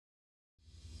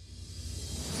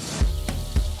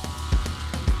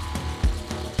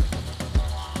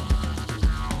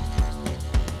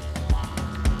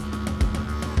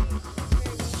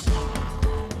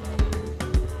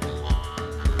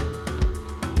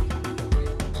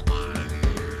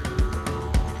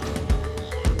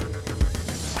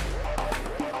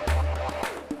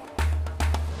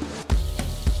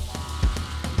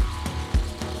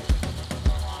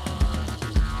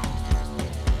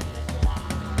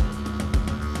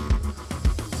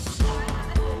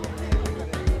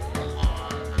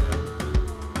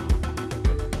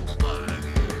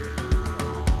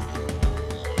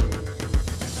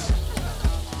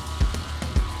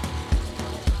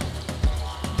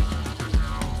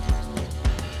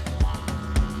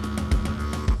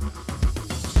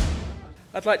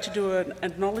I'd like to do an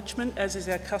acknowledgement, as is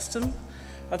our custom,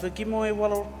 of the Gimoy,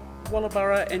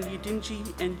 Walabara and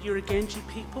Yidinji and Yuraganji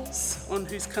peoples on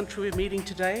whose country we're meeting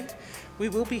today. We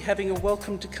will be having a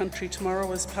welcome to country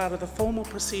tomorrow as part of the formal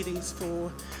proceedings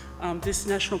for this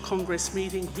National Congress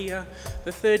meeting here,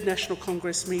 the third National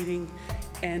Congress meeting,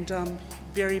 and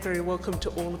very, very welcome to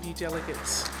all of you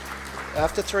delegates.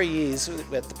 After 3 years,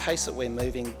 at the pace that we're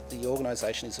moving, the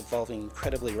organisation is evolving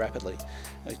incredibly rapidly.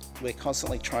 We're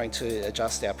constantly trying to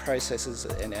adjust our processes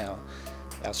and our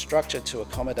structure to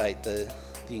accommodate the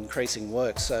increasing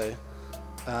work. So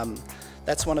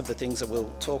that's one of the things that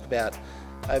we'll talk about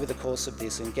over the course of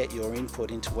this and get your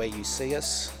input into where you see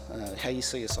us, how you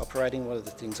see us operating, what are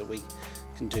the things that we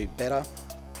can do better.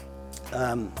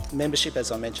 Membership,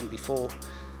 as I mentioned before,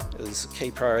 it was a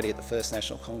key priority at the first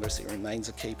National Congress. It remains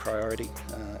a key priority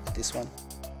at this one.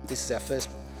 This is our first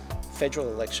federal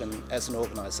election as an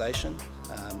organisation.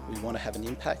 We want to have an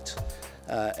impact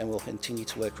and we'll continue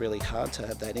to work really hard to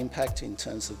have that impact in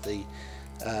terms of the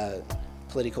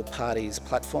political parties'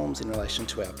 platforms in relation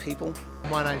to our people.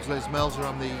 My name's Malezer.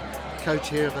 I'm the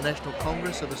co-chair of the National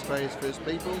Congress of Australia's First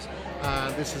Peoples.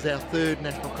 This is our third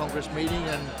National Congress meeting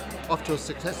and off to a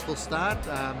successful start.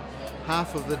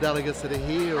 Half of the delegates that are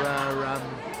here are,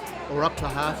 or up to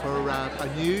half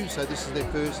are new, so this is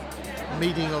their first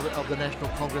meeting of the National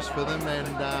Congress for them,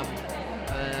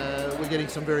 and we're getting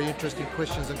some very interesting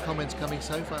questions and comments coming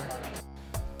so far.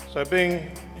 So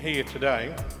being here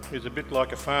today is a bit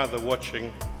like a father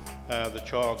watching the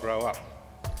child grow up.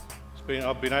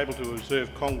 I've been able to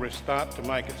observe Congress start to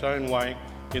make its own way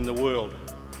in the world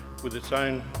with its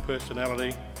own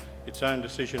personality, its own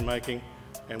decision making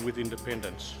and with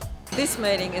independence. This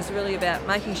meeting is really about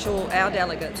making sure our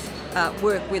delegates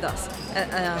work with us.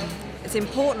 It's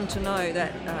important to know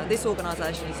that this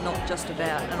organisation is not just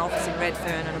about an office in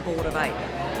Redfern and a board of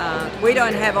 8. We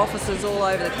don't have offices all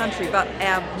over the country, but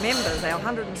our members, our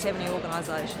 170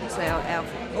 organisations, our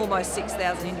almost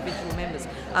 6,000 individual members,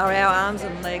 are our arms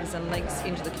and legs and links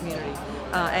into the community.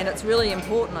 And it's really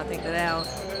important, I think, that our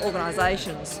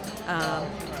organisations,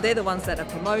 they're the ones that are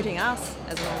promoting us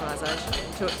as an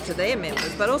organisation to their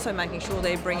members, but also making sure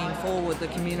they're bringing forward the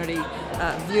community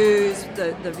views,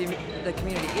 the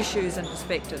community issues and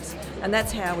perspectives, and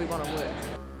that's how we want to work.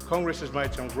 Congress has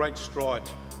made some great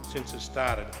strides since it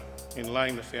started in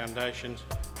laying the foundations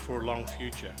for a long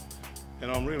future, and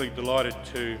I'm really delighted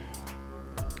to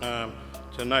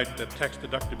note that tax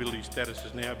deductibility status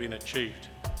has now been achieved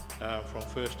from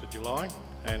 1st of July,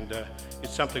 and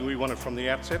it's something we wanted from the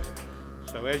outset.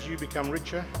 So as you become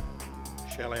richer,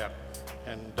 shell out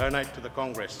and donate to the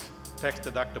Congress. Tax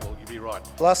deductible, you'd be right.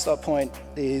 The last stop point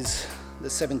is the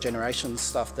 7 generations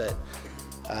stuff that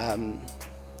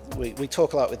we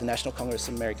talk a lot with the National Congress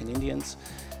of American Indians,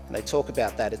 and they talk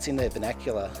about that. It's in their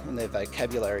vernacular, in their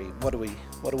vocabulary. What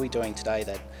are we doing today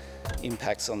that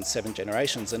impacts on 7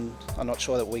 generations? And I'm not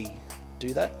sure that we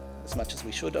do that as much as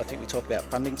we should. I think we talk about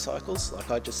funding cycles,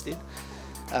 like I just did.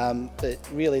 But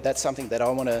really, that's something that I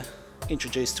want to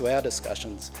introduce to our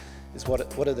discussions, is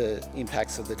what are the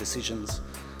impacts of the decisions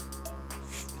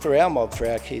for our mob, for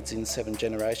our kids in 7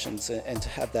 generations, and to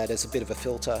have that as a bit of a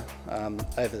filter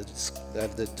over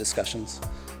the discussions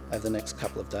over the next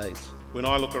couple of days. When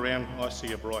I look around, I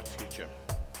see a bright future.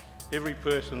 Every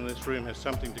person in this room has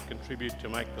something to contribute to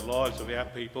make the lives of our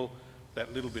people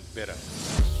that little bit better.